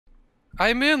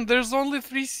I'm in. There's only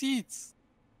 3 seats.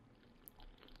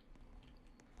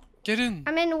 Get in.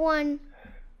 I'm in one.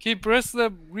 Okay, press the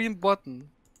green button.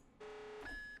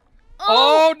 Oh!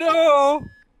 Oh no!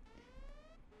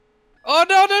 Oh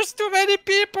no, there's too many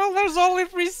people. There's only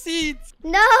 3 seats.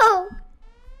 No!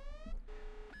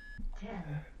 10,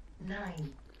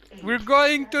 9, 8, We're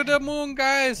going to the moon,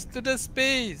 guys. To the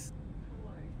space.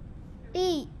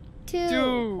 3, 2,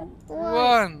 2, 1.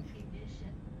 1.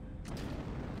 ignition.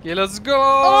 Okay, let's go.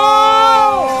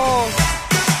 Oh!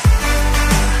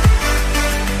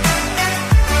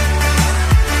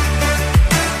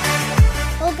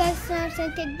 Hello guys, so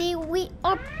today we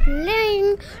are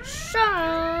playing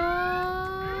some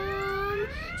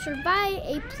Survive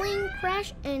a Plane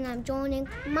Crash, and I'm joining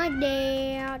my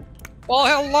dad. Well,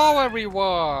 hello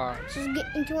everyone. So let's get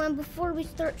into it. Before we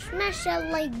start, smash that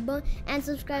like button and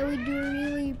subscribe. We do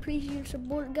really appreciate your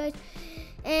support, guys.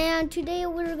 And today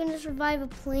we're gonna survive a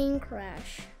plane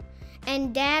crash.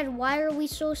 And Dad, why are we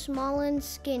so small and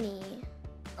skinny?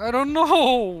 I don't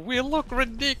know. We look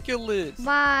ridiculous.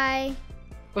 Bye.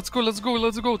 Let's go, let's go,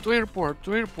 let's go to airport,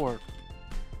 to airport.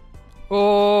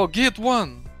 Oh, gate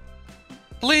 1.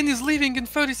 Plane is leaving in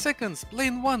 30 seconds.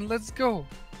 Plane 1, let's go.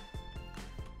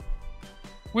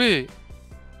 Wait.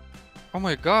 Oh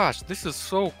my gosh, this is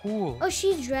so cool. Oh,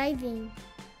 she's driving.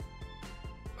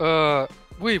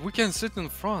 Wait, we can sit in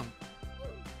front.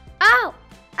 Ow!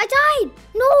 I died!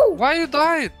 No! Why you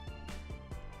died?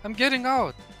 I'm getting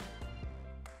out.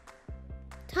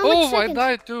 How much Oh, I seconds?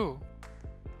 died too.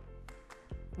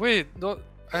 Wait, no,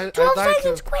 I 12 died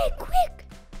seconds, too. quick, quick!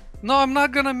 No, I'm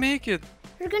not gonna make it.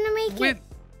 You're gonna make Wait,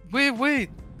 it. wait.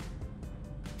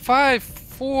 5,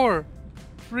 4,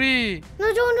 3.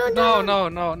 No.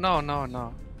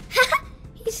 No.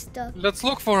 He's stuck. Let's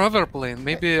look for other plane.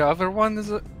 Maybe other one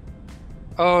is a...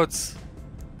 Oh, it's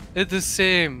the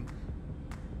same.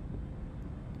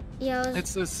 Yeah,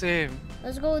 It's the same.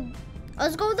 let's go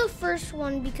the first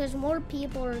one because more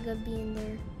people are gonna be in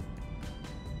there.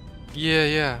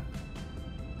 Yeah.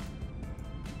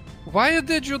 Why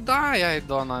did you die? I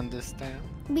don't understand.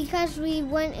 Because we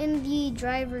went in the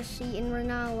driver's seat and we're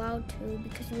not allowed to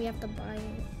because we have to buy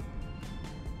it.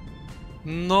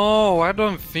 No, I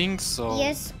don't think so.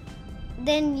 Yes,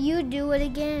 then you do it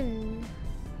again.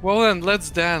 Well then, let's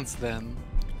dance then.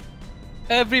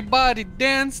 Everybody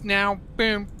dance now.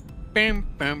 Bam, bam,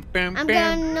 bam, bam, I'm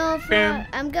bam.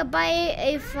 I'm gonna buy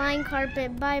a flying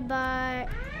carpet. Bye bye.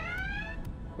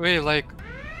 Wait, like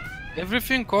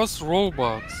everything costs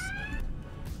Robux.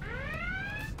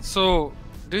 So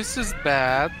this is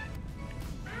bad.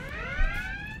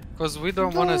 Cause we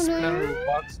don't wanna spend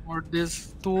Robux for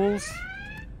these tools.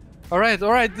 Alright,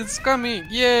 it's coming.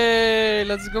 Yay!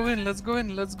 Let's go in. I'm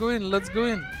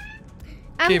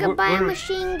Okay, gonna buy a we're-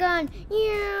 machine gun.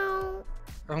 Yeah.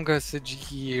 I'm gonna sit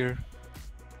here.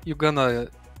 You're gonna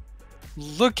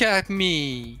look at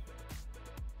me.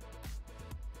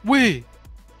 Wait,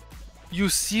 you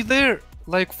see there?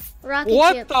 Like, Rocket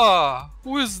what ship. the?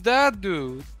 Who is that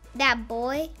dude? That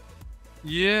boy.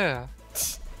 Yeah.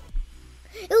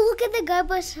 Oh, look at the guy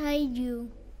beside you.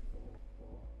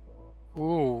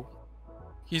 Oh,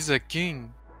 he's a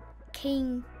king.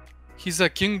 King. He's a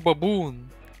king baboon.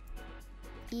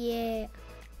 Yeah.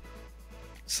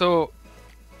 So,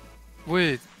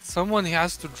 wait, someone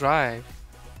has to drive.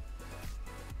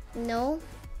 No.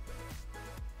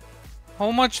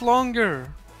 How much longer?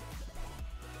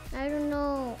 I don't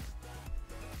know.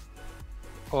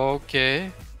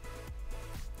 Okay.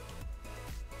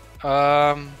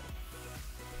 Hey!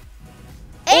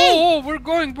 Oh, we're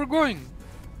going.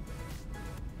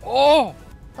 Oh,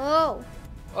 Oh,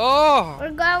 oh,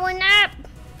 we're going up.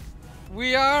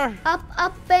 we are.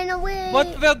 Up and away.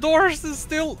 But the doors is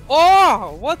still.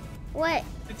 Oh, what? What?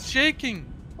 It's shaking.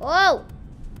 Whoa.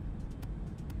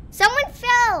 Someone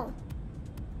fell.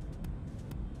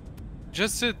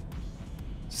 Just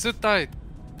sit tight.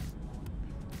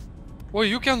 Oh,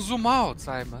 you can zoom out,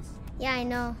 Simon. Yeah, I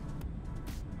know.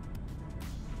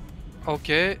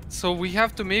 Okay, so we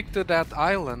have to make to that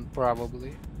island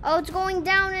probably. Oh, it's going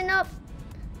down and up.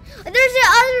 There's the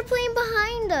other plane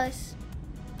behind us.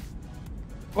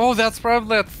 Oh, that's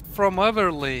probably from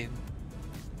other lane.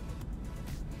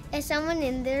 Is someone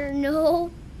in there? No.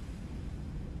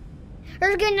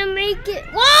 We're gonna make it.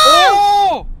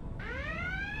 Whoa! Oh!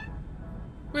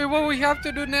 Wait, what we have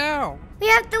to do now? We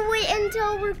have to wait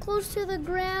until we're close to the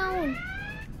ground.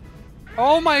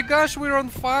 Oh my gosh, we're on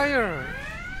fire.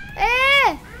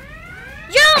 Eh!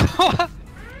 Jump! Oh,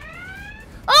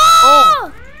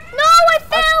 Oh! No, I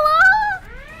fell off!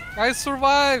 I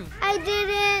survived. I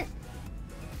didn't.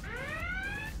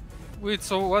 Wait,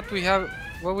 so what we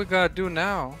gotta do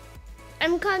now?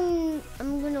 I'm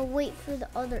gonna wait for the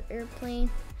other airplane.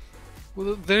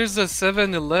 Well, there's a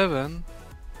 7-Eleven,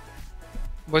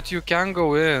 but you can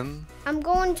go in. I'm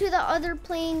going to the other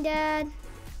plane, Dad.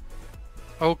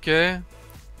 Okay.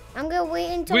 I'm gonna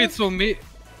wait until.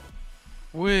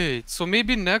 Wait, so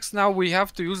maybe next now we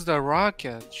have to use the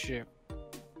rocket ship.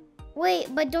 Wait,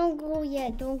 but don't go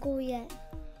yet. Don't go yet.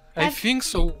 I think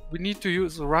so. We need to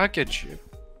use the rocket ship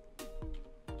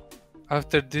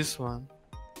after this one.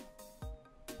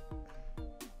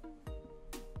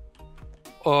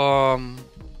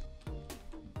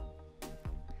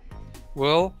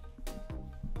 Well,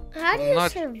 How do you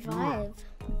not survive? sure.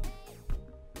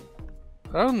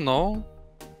 I don't know.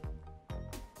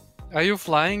 Are you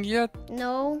flying yet?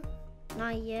 No,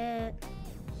 not yet.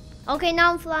 Okay,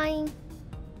 now I'm flying.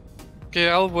 Okay,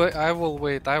 I'll wait. I will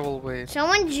wait. I will wait.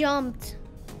 Someone jumped.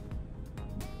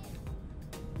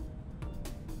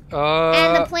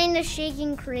 And the plane is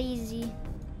shaking crazy.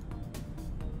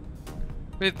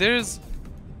 Wait, there's.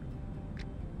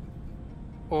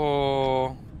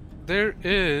 Oh, there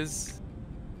is.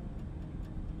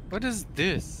 What is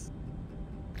this?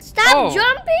 Stop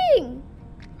jumping!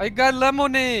 I got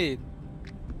lemonade.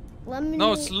 Lemonade.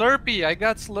 No, Slurpee. I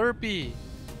got Slurpee.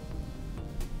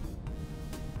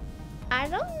 I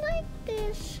don't like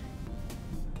this.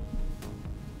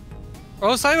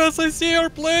 Oh, Silence, I see your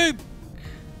plane.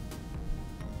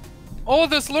 Oh,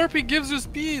 the Slurpee gives you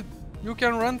speed. You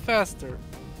can run faster.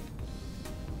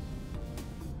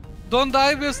 Don't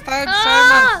die this time, Ah!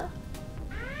 Silence.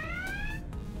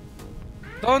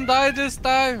 Don't die this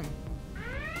time.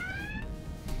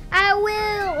 I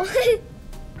will.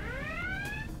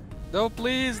 No,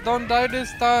 please, don't die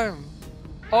this time.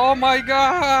 Oh my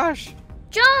gosh.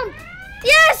 Jump!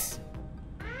 Yes!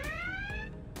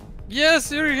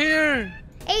 Yes, you're here.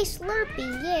 Hey,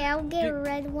 Slurpee. Yeah, I'll get a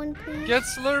red one, please. Get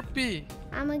Slurpee.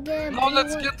 I'm gonna get a No, blue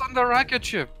let's one. get on the rocket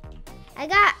ship. I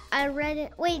got a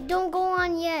red. Wait, don't go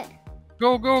on yet.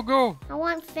 Go, go, go. I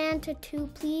want Fanta 2,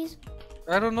 please.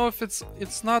 I don't know if it's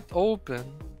not open.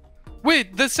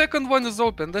 Wait, the second one is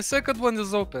open. The second one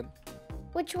is open.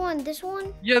 Which one? This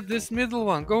one? Yeah, this middle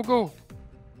one. Go, go.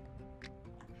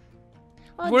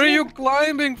 Oh, Where are you Jim.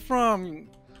 climbing from?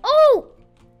 Oh!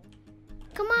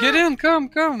 Come on. Get in, come,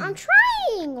 come. I'm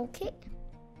trying, okay?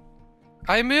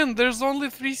 I'm in. There's only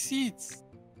 3 seats.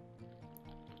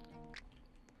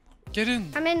 Get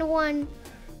in. I'm in one.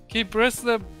 Okay, press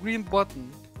the green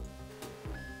button.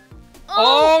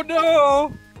 Oh! Oh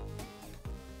no!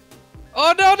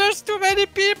 Oh no, there's too many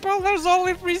people. There's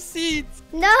only 3 seats.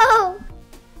 No!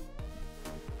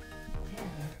 10,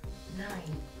 9,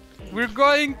 8, We're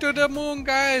going to the moon,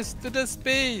 guys. To the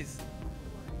space.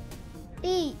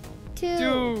 3, 2,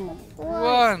 2, 1.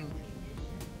 1.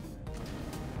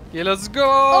 Okay, let's go.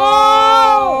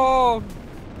 Oh!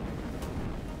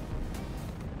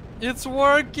 It's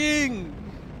working.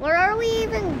 Where are we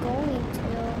even going to?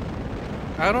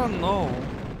 I don't know.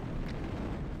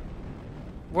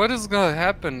 What is gonna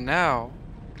happen now?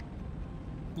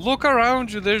 Look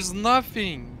around you, there's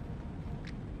nothing.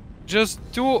 Just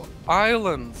 2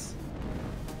 islands.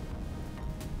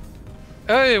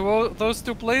 Hey, well, those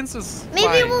 2 planes is Maybe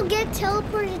flying. we'll get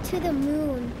teleported to the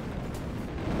moon.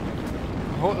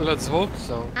 Let's hope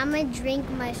so. I'm gonna drink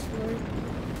my Slurpee.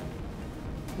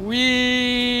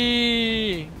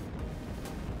 Wee!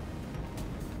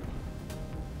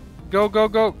 Go, go,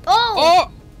 go. Oh!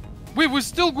 Oh! Wait, we're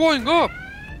still going up.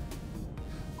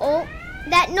 Oh,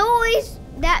 that noise!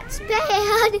 That's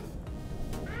bad!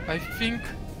 I think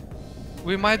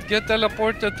we might get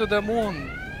teleported to the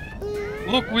moon.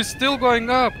 Look, we're still going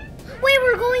up. Wait,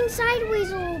 we're going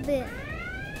sideways a little bit.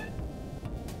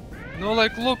 No,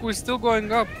 like, look, we're still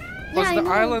going up. Because Yeah, I the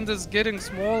know. island is getting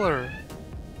smaller.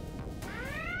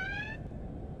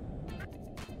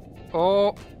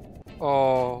 Oh.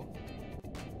 Oh.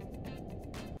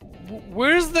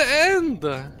 Where's the end?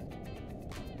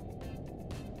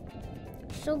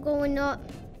 Still going up.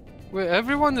 Wait,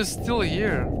 everyone is still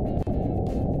here.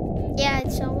 Yeah,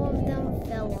 some of them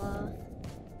fell off.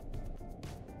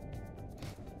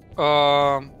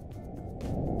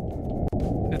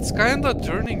 It's kind of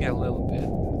turning a little bit.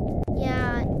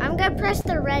 Yeah, I'm gonna press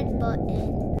the red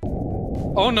button.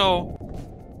 Oh no.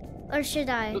 Or should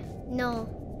I? No.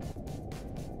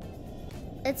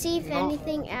 Let's see if No.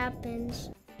 anything happens.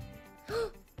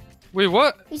 Wait,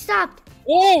 what? We stopped.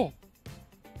 Oh!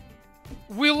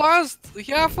 We lost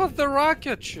half of the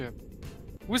rocket ship.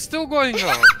 We're still going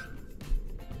up.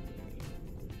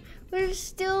 We're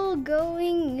still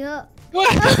going up.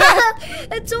 What?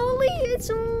 it's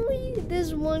only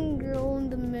this one girl in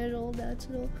the middle. That's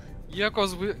all. Yeah,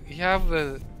 cause we have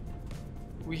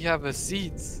the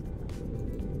seats.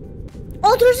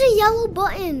 Oh, there's a yellow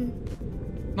button.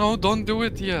 No, don't do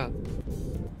it yet.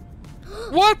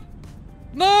 What?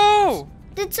 No!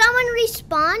 Did someone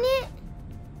respawn it?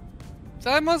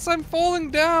 Samus, I'm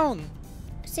falling down.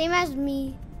 Same as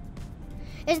me.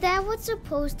 Is that what's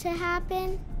supposed to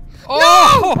happen?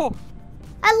 Oh!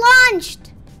 I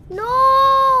launched.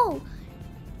 No!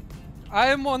 I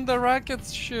am on the rocket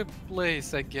ship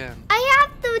place again. I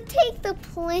have to take the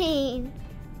plane.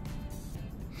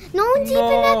 No one's even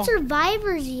No. at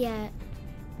survivors yet.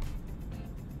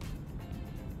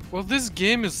 Well, this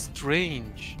game is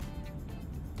strange.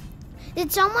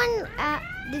 Did someone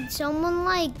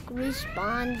like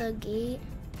respawn the gate?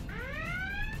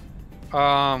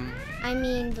 I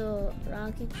mean the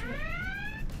rocket ship.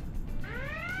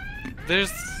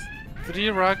 There's 3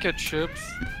 rocket ships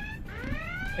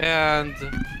and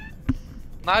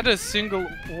not a single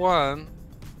one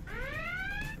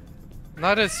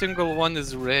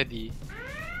is ready.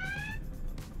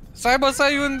 Saibas,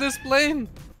 are you in this plane?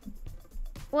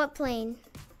 What plane?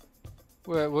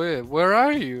 Where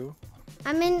are you?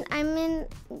 I'm in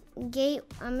gate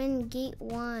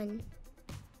 1.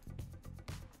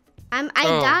 I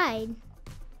Oh. died.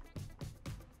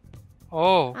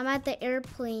 Oh, I'm at the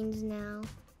airplanes now.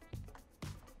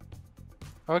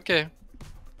 okay.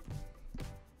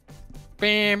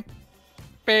 Bam,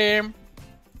 bam,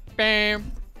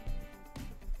 bam.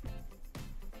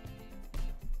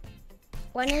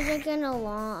 When is it gonna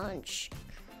launch?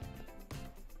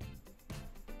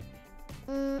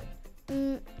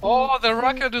 Oh, the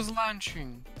rocket is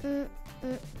launching.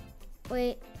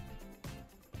 Wait.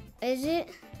 Is it?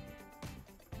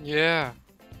 Yeah.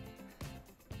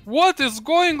 What is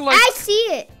going like? I see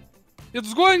it.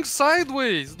 It's going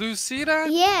sideways. Do you see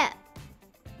that? Yeah.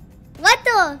 What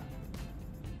the?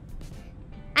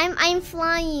 I'm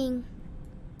flying.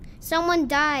 Someone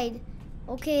died.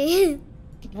 Okay.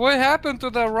 What happened to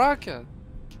the rocket?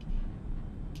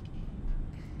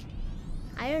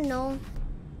 I don't know.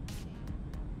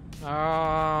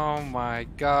 Oh my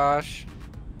gosh.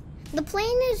 The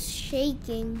plane is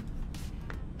shaking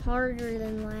harder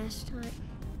than last time.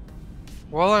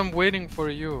 Well, I'm waiting for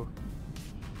you.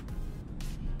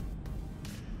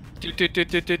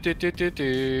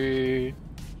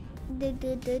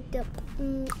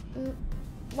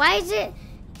 Why is it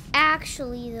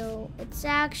actually though? It's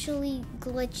actually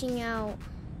glitching out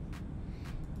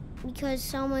because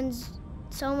someone's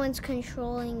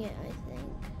controlling it, I think.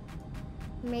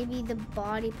 Maybe the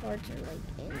body parts are like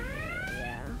in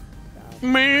there. Yeah.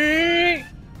 Me.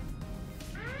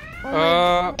 Oh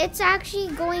my, it's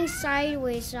actually going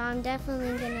sideways, so I'm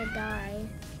definitely gonna die.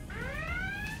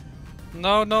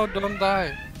 No, don't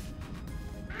die.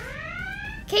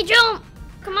 Okay, jump!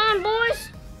 Come on, boys!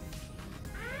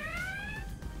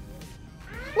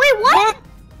 Wait, what?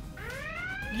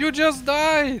 You just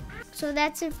died. So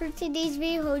that's it for today's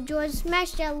video. Hope you enjoyed.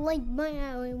 Smash that like button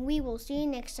and we will see you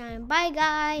next time. Bye,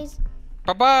 guys.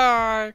 Bye bye.